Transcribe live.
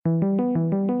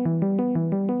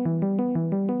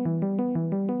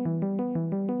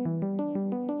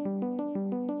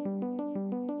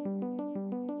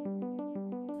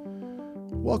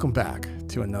Welcome back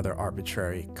to another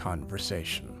arbitrary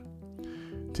conversation.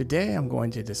 Today I'm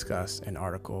going to discuss an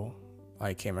article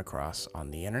I came across on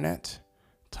the internet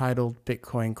titled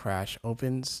Bitcoin Crash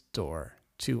Opens Door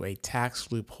to a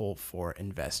Tax Loophole for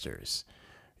Investors.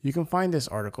 You can find this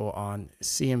article on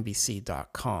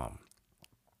cnbc.com.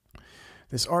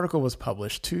 This article was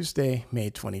published Tuesday, May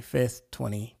 25th,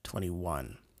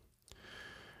 2021.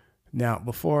 Now,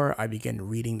 before I begin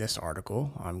reading this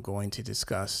article, I'm going to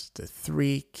discuss the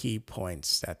three key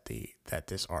points that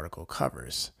this article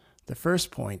covers. The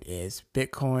first point is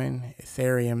Bitcoin,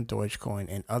 Ethereum, Dogecoin,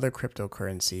 and other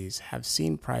cryptocurrencies have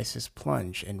seen prices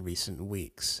plunge in recent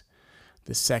weeks.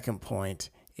 The second point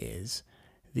is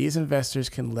these investors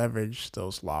can leverage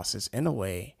those losses in a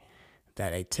way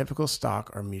that a typical stock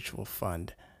or mutual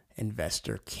fund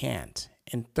investor can't.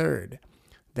 And third,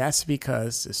 that's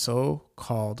because the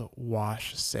so-called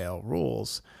wash sale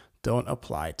rules don't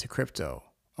apply to crypto,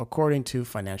 according to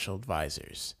financial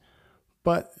advisors.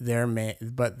 But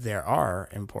there are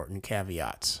important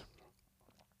caveats.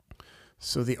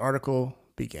 So the article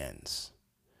begins.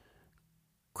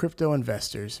 Crypto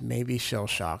investors may be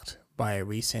shell-shocked by a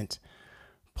recent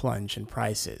plunge in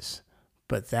prices,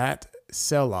 but that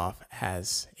sell-off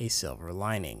has a silver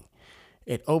lining.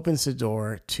 It opens the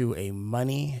door to a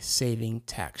money-saving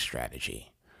tax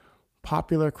strategy.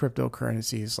 Popular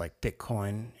cryptocurrencies like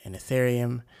Bitcoin and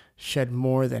Ethereum shed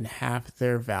more than half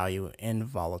their value in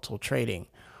volatile trading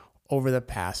over the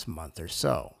past month or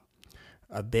so.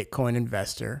 A Bitcoin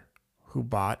investor who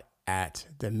bought at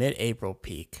the mid-April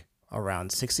peak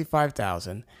around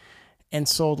 65,000 and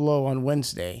sold low on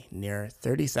Wednesday near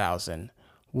 30,000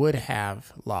 would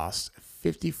have lost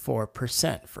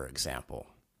 54%, for example.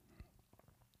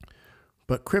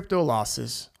 But crypto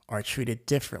losses are treated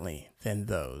differently than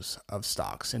those of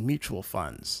stocks and mutual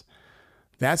funds.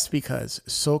 That's because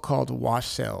so-called wash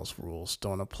sales rules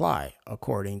don't apply,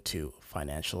 according to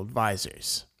financial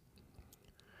advisors.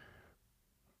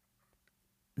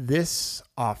 This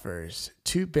offers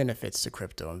two benefits to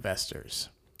crypto investors.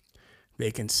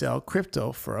 They can sell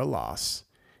crypto for a loss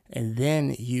and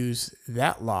then use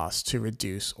that loss to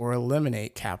reduce or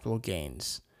eliminate capital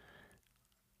gains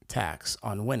tax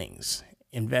on winnings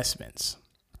investments.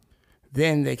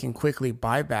 Then they can quickly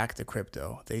buy back the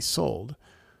crypto they sold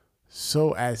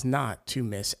so as not to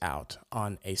miss out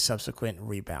on a subsequent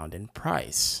rebound in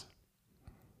price.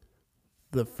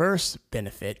 The first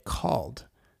benefit, called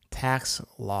tax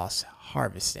loss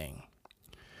harvesting,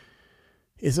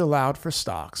 is allowed for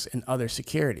stocks and other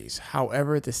securities.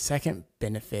 However, the second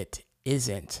benefit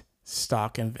isn't.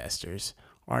 Stock investors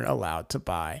aren't allowed to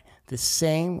buy the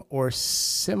same or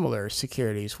similar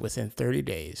securities within 30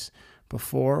 days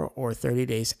before or 30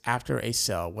 days after a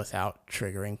sell without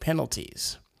triggering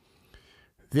penalties.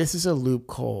 This is a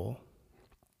loophole,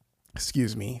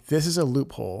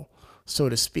 so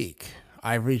to speak.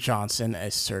 Ivory Johnson, a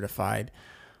certified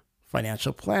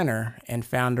financial planner and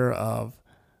founder of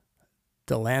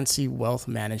Delancey Wealth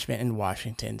Management in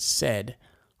Washington, said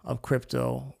of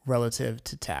crypto relative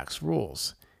to tax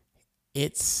rules,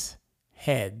 "It's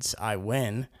heads I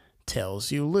win,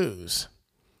 tails you lose."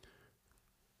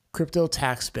 Crypto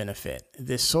tax benefit.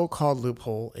 This so-called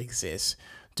loophole exists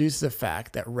due to the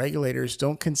fact that regulators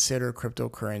don't consider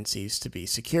cryptocurrencies to be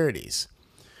securities.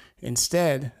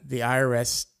 Instead, the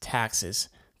IRS taxes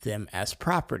them as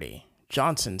property,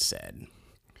 Johnson said.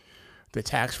 The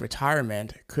tax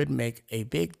retirement could make a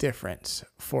big difference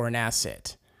for an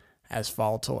asset as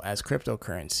volatile as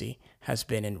cryptocurrency has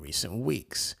been in recent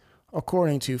weeks,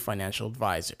 according to financial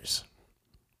advisors.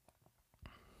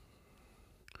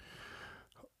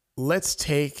 Let's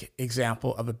take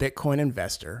example of a Bitcoin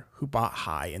investor who bought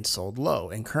high and sold low,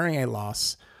 incurring a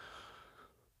loss.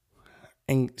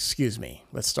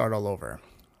 Let's start all over.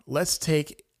 Let's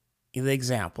take the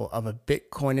example of a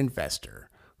Bitcoin investor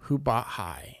who bought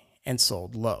high and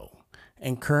sold low,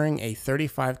 incurring a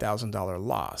 $35,000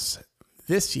 loss.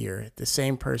 This year, the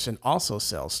same person also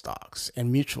sells stocks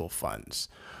and mutual funds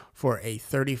for a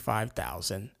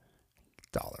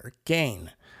 $35,000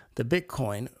 gain. The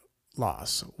Bitcoin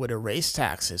loss would erase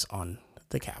taxes on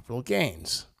the capital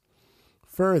gains.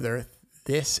 Further,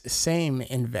 this same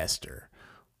investor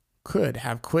could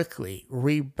have quickly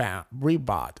rebought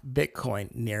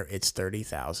Bitcoin near its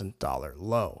 $30,000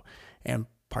 low and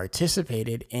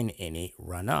participated in any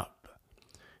run-up.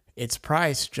 Its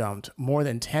price jumped more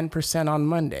than 10% on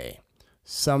Monday.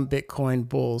 Some Bitcoin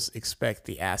bulls expect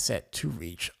the asset to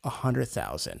reach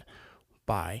 100,000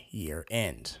 by year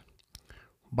end.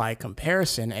 By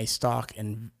comparison, a stock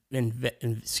investor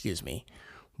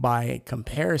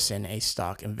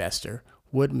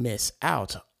would miss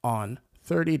out on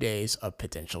 30 days of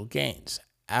potential gains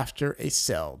after a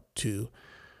sale to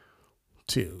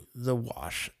the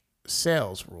wash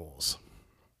sales rules.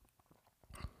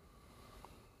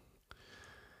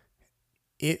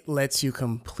 It lets you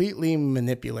completely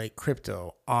manipulate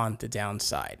crypto on the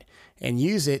downside and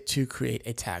use it to create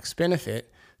a tax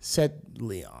benefit, said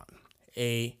Leon,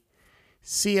 a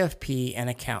CFP and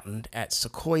accountant at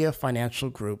Sequoia Financial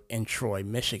Group in Troy,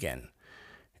 Michigan.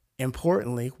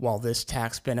 Importantly, while this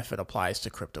tax benefit applies to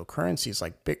cryptocurrencies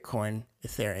like Bitcoin,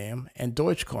 Ethereum, and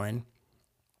Dogecoin,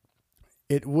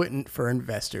 it wouldn't for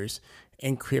investors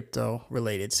in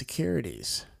crypto-related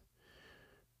securities.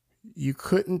 You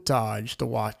couldn't dodge the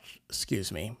wash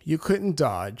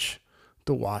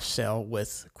sale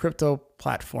with crypto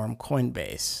platform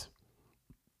Coinbase.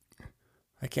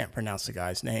 I can't pronounce the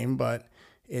guy's name, but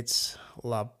it's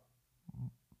Labarku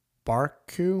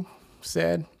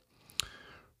said.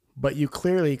 But you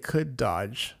clearly could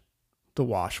dodge the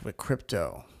wash with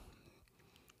crypto.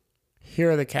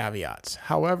 Here are the caveats.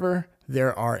 However,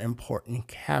 there are important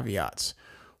caveats.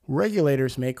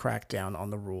 Regulators may crack down on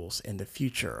the rules in the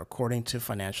future, according to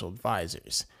financial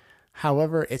advisors.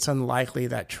 However, it's unlikely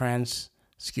that transactions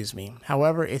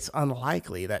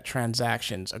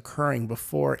occurring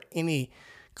before any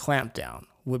clampdown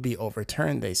would be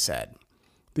overturned, they said.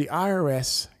 The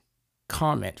IRS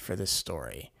comment for this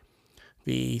story.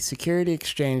 The Security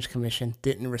Exchange Commission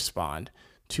didn't respond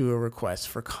to a request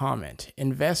for comment.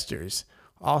 Investors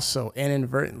also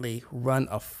inadvertently run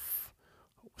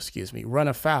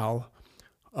afoul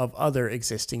of other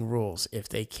existing rules if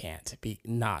they can't be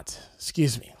Let's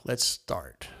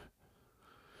start.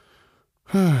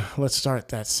 Let's start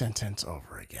that sentence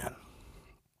over again.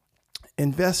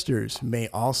 Investors may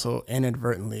also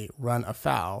inadvertently run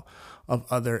afoul of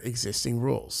other existing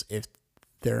rules if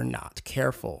they're not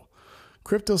careful.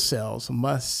 Crypto sales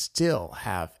must still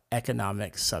have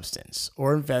economic substance,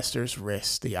 or investors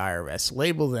risk the IRS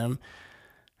label them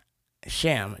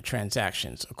sham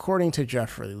transactions, according to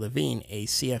Jeffrey Levine, a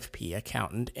CFP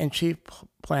accountant and chief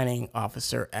planning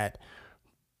officer at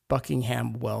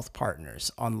Buckingham Wealth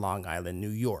Partners on Long Island, New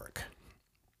York.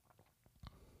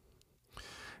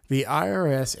 The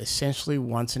IRS essentially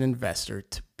wants an investor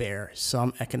to bear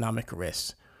some economic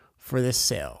risk for this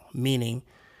sale, meaning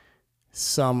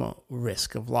some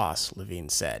risk of loss, Levine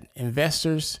said.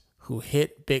 Investors who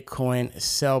hit Bitcoin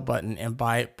sell button and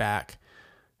buy it back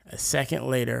a second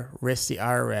later risk the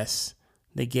IRS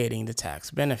negating the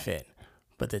tax benefit.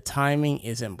 But the timing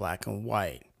isn't black and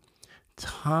white.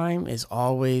 Time is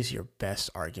always your best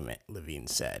argument, Levine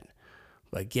said.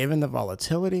 But given the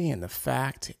volatility and the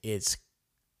fact it's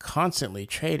constantly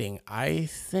trading, I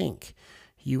think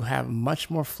you have much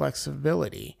more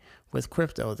flexibility with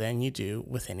crypto than you do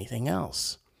with anything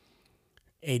else.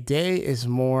 A day is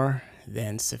more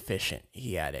than sufficient,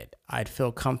 he added. I'd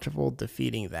feel comfortable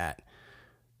defending that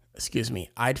to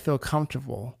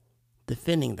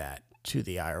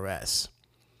the IRS.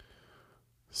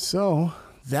 So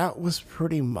that was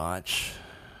pretty much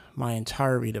my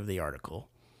entire read of the article.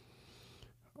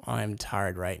 I'm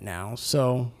tired right now,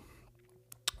 so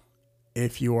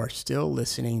if you are still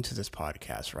listening to this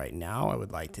podcast right now, I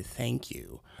would like to thank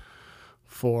you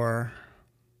for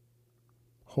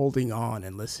holding on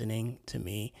and listening to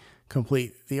me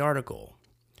complete the article.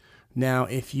 Now,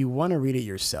 if you want to read it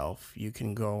yourself, you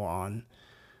can go on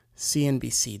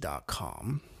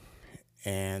cnbc.com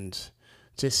and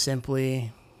just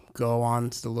simply go on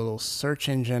to the little search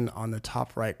engine on the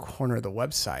top right corner of the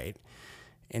website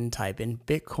and type in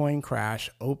Bitcoin crash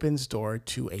opens door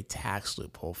to a tax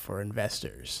loophole for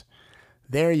investors.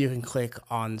 There you can click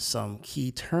on some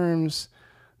key terms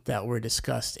that were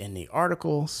discussed in the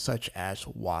article, such as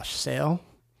wash sale,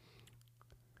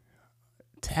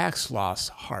 tax loss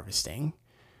harvesting,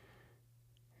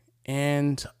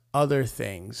 and other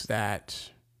things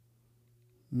that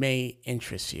may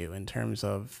interest you in terms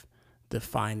of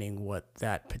defining what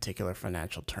that particular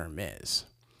financial term is.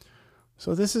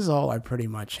 So this is all I pretty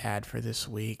much had for this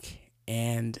week,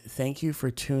 and thank you for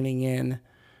tuning in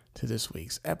to this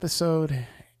week's episode,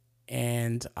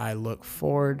 and I look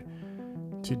forward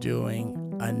to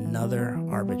doing another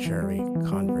arbitrary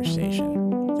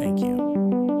conversation. Thank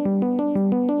you.